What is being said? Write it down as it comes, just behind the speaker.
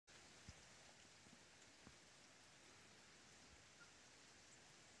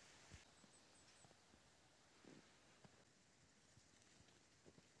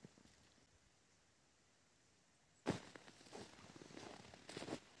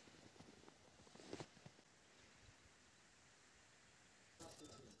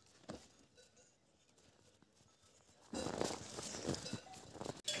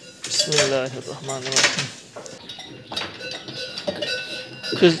Bismillahirrahmanirrahim.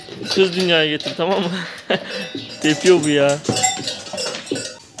 Kız dünyaya getir, tamam mı? Tepiyor bu ya.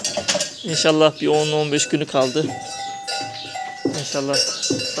 İnşallah bir 10-15 günü kaldı. İnşallah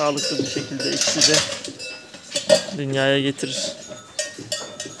sağlıklı bir şekilde ikisi de dünyaya getirir.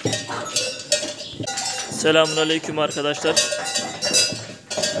 Selamun aleyküm arkadaşlar.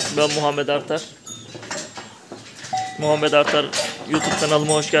 Ben Muhammed Artar. Muhammed Artar YouTube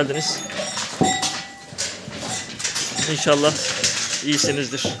kanalıma hoş geldiniz. İnşallah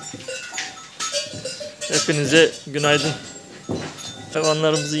iyisinizdir. Hepinize günaydın.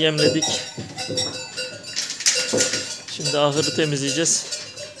 Hayvanlarımızı yemledik. Şimdi ahırı temizleyeceğiz.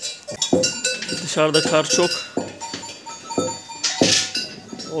 Dışarıda kar çok.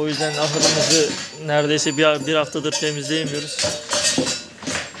 O yüzden ahırımızı neredeyse bir haftadır temizleyemiyoruz.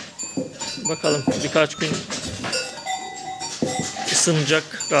 Bakalım birkaç gün ısınacak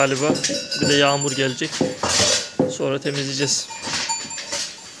galiba. Bir de yağmur gelecek. Sonra temizleyeceğiz.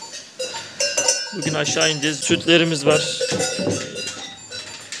 Bugün aşağı ineceğiz. Sütlerimiz var.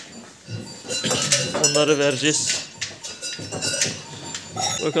 Onları vereceğiz.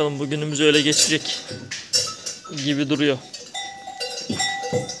 Bakalım bugünümüz öyle geçecek gibi duruyor.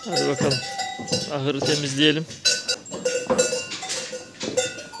 Hadi bakalım. Ahırı temizleyelim.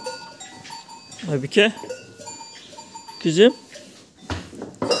 Abike. Kızım.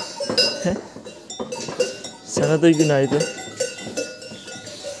 Sana da günaydın.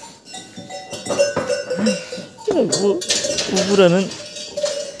 Ya bu buranın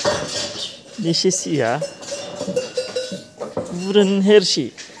neşesi ya. Buranın her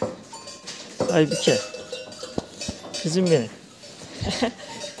şeyi. Aybike. Kızım benim.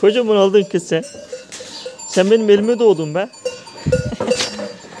 Kocaman oldun kız sen. Sen benim elime doğdun be.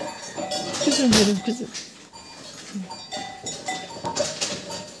 Kızım benim kızım.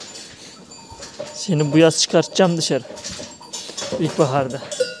 Seni bu yaz çıkartacağım dışarı. İlkbaharda.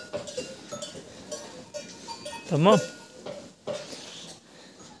 Tamam.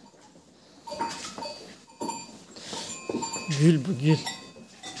 Gül bu gül.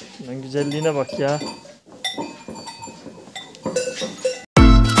 Şunun güzelliğine bak ya.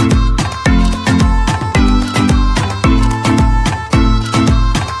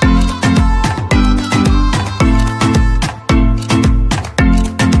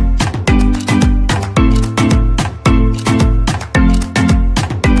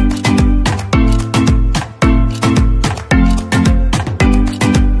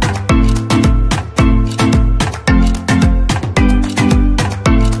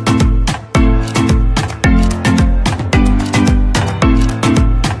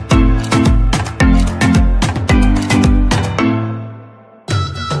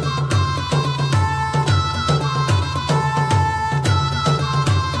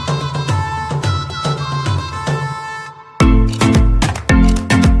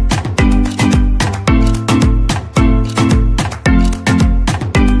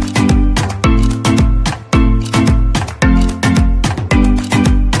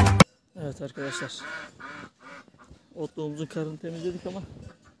 Evet arkadaşlar, otluğumuzun karını temizledik ama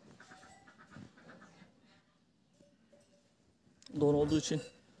don olduğu için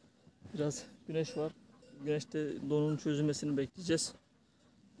biraz güneş var. Güneşte donun çözülmesini bekleyeceğiz.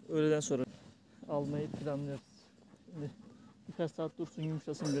 Öğleden sonra almayı planlıyoruz. Şimdi birkaç saat dursun,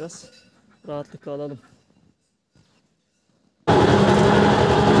 yumuşasın, biraz rahatlıkla alalım.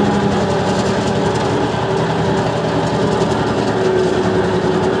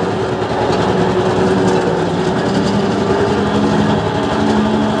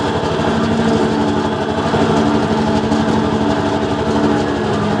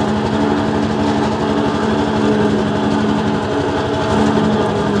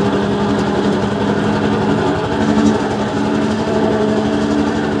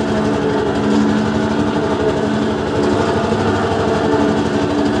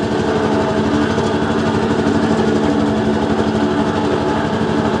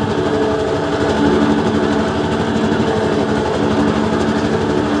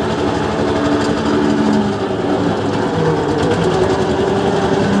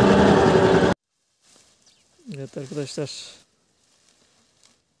 Evet arkadaşlar,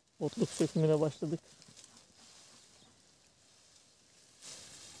 otluk sökümüne başladık.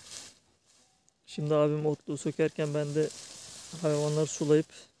 Şimdi abim otluğu sökerken ben de hayvanları sulayıp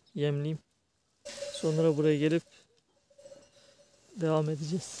yemleyeyim. Sonra buraya gelip devam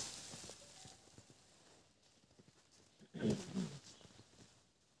edeceğiz.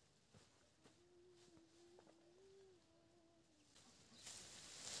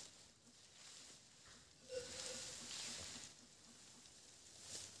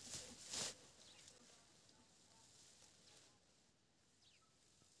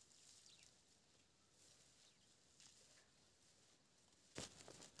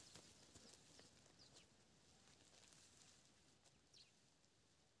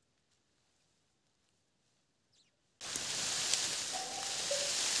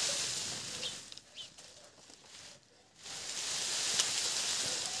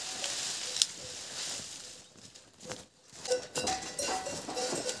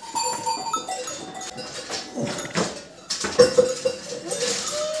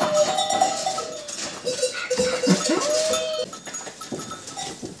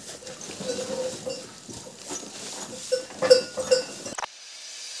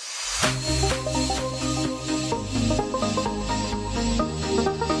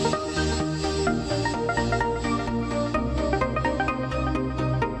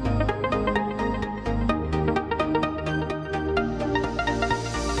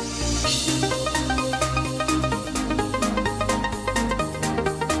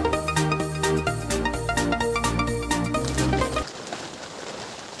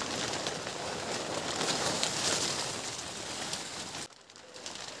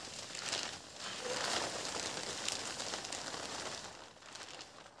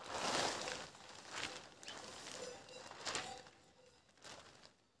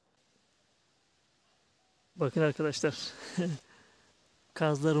 Bakın arkadaşlar.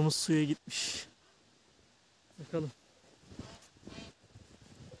 Kazlarımız suya gitmiş. Bakalım.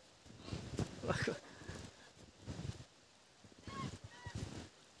 Bak.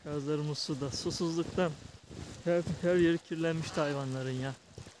 Kazlarımız suda. Susuzluktan her yeri kirlenmişti hayvanların ya.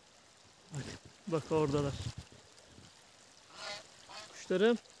 Bak, bak oradalar.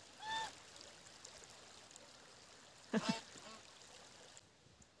 Kuşlarım.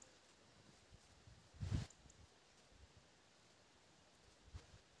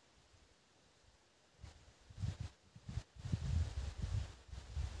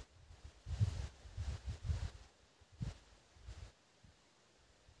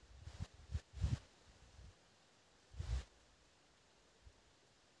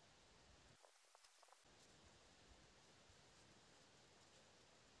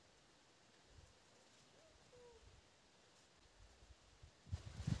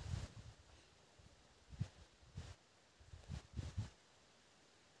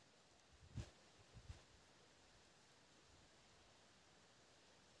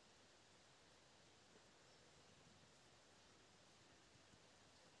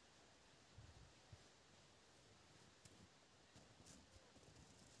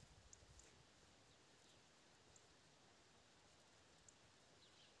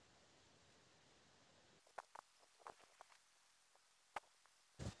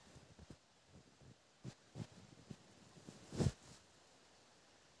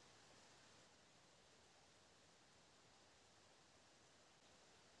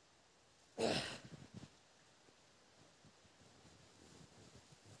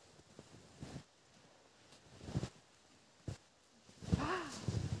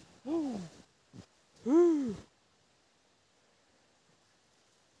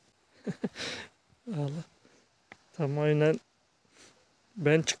 Allah. Tam aynen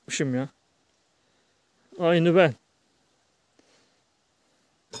ben çıkmışım ya. Aynı ben.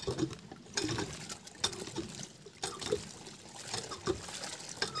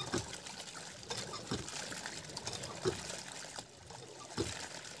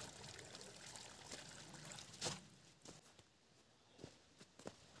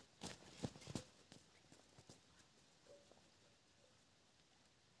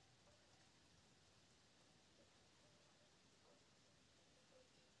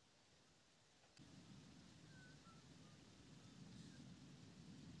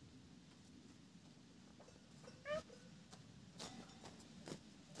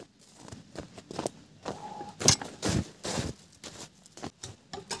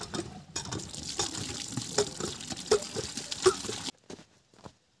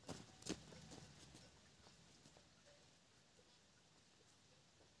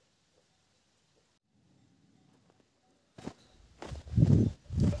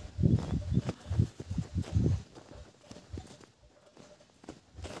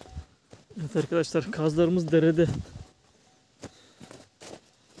 Evet arkadaşlar, kazlarımız derede.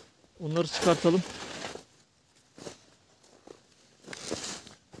 Onları çıkartalım.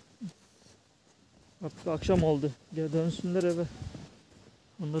 Artık akşam oldu. Gel dönsünler eve.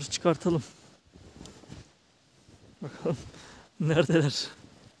 Onları çıkartalım. Bakalım neredeler.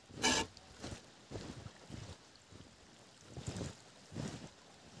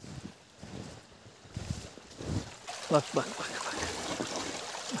 Bak bak bak bak.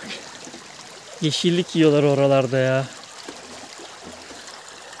 Bak. Yeşillik yiyorlar oralarda ya.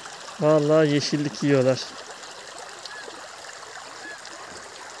 Vallahi yeşillik yiyorlar.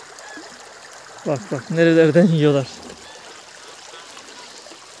 Bak bak nerelerden yiyorlar.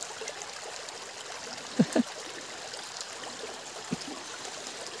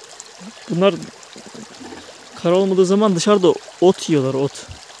 Bunlar kar olmadığı zaman dışarıda ot yiyorlar, ot.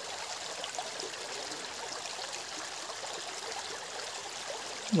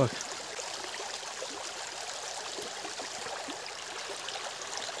 Bak.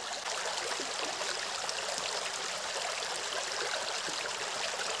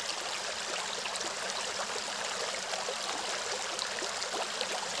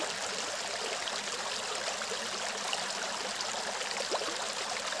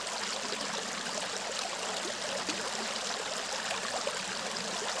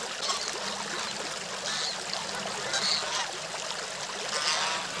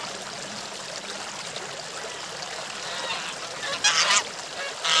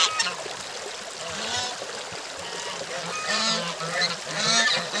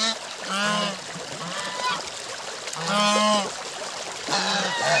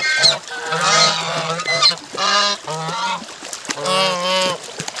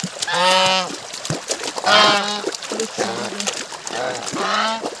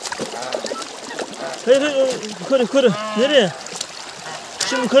 Hayır hayır, yukarı yukarı. Nereye?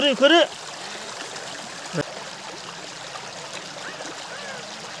 Şimdi yukarı yukarı.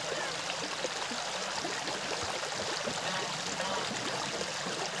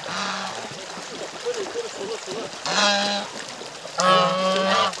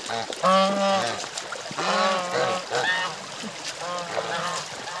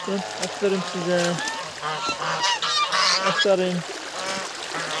 Aferin size. Aferin.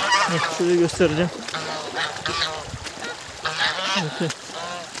 Şurayı göstereceğim. Okay.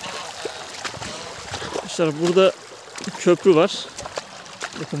 Arkadaşlar burada köprü var.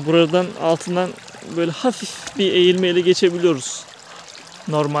 Bakın buradan altından böyle hafif bir eğilmeyle geçebiliyoruz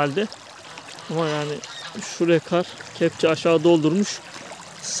normalde. Ama yani şuraya kar kepçe aşağı doldurmuş.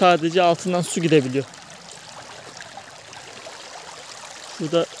 Sadece altından su gidebiliyor.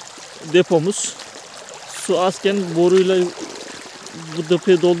 Burada depomuz. Su azken boruyla bu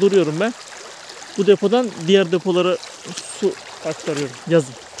depoyu dolduruyorum ben. Bu depodan diğer depolara su aktarıyorum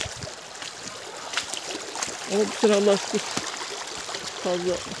yazın. Ama bu sene Allah'a şükür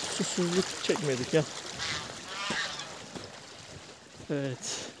fazla susuzluk çekmedik ya.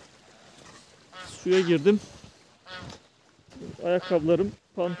 Evet. Suya girdim. Ayakkabılarım,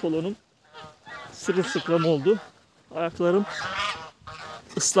 pantolonum sırılsıklam oldu. Ayaklarım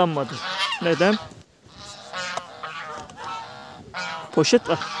ıslanmadı. Neden? Poşet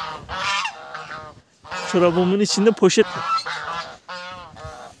var. Çorabımın içinde poşet var.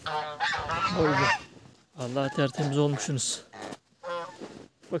 Vallahi tertemiz olmuşsunuz.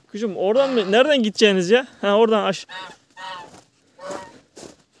 Bak kızım oradan mı? Nereden gideceğiniz ya? Ha oradan aş.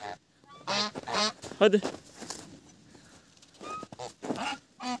 Hadi.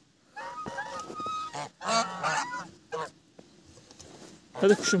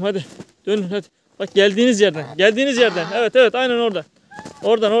 Hadi kuşum hadi. Dönün hadi. Bak geldiğiniz yerden. Geldiğiniz yerden. Evet evet aynen oradan.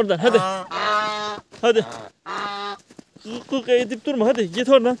 Oradan hadi. Hadi. Kuk edip durma hadi git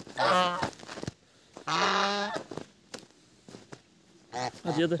oradan.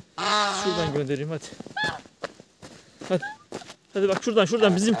 Hadi ya da şuradan göndereyim hadi. Hadi. Hadi bak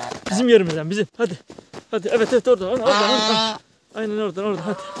şuradan bizim yerimizden bizim. Hadi. Hadi evet oradan. Aynen oradan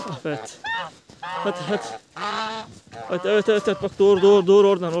hadi. Ah evet. Hadi. Hadi evet bak doğru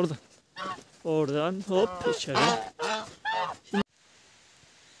oradan. Oradan hop içeri.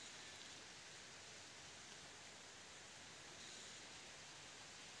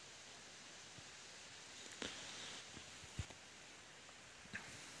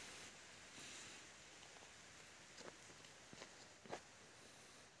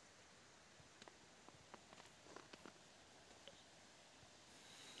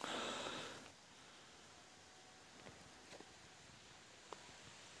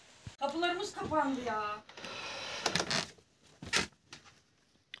 Kapılarımız kapandı ya.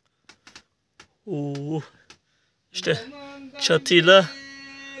 Oo. İşte çatıyla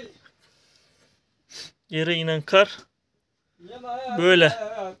yere inen kar böyle.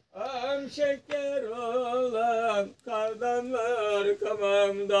 Şeker olan kardanlar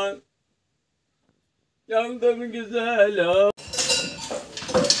kamamdan yandım güzel.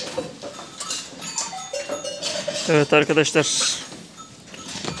 Evet arkadaşlar.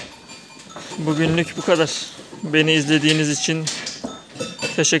 Bugünlük bu kadar. Beni izlediğiniz için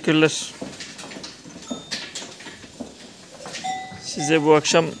teşekkürler. Size bu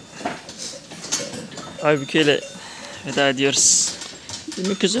akşam Aybüke ile veda ediyoruz. Değil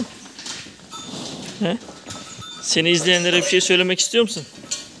mi kızım? He? Seni izleyenlere bir şey söylemek istiyor musun?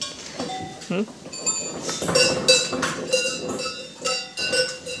 Hı?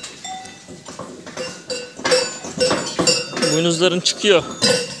 Boynuzların çıkıyor.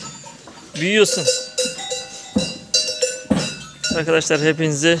 Büyüyorsun. Arkadaşlar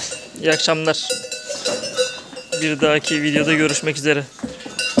hepinize iyi akşamlar. Bir dahaki videoda görüşmek üzere.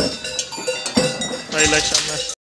 Hayırlı akşamlar.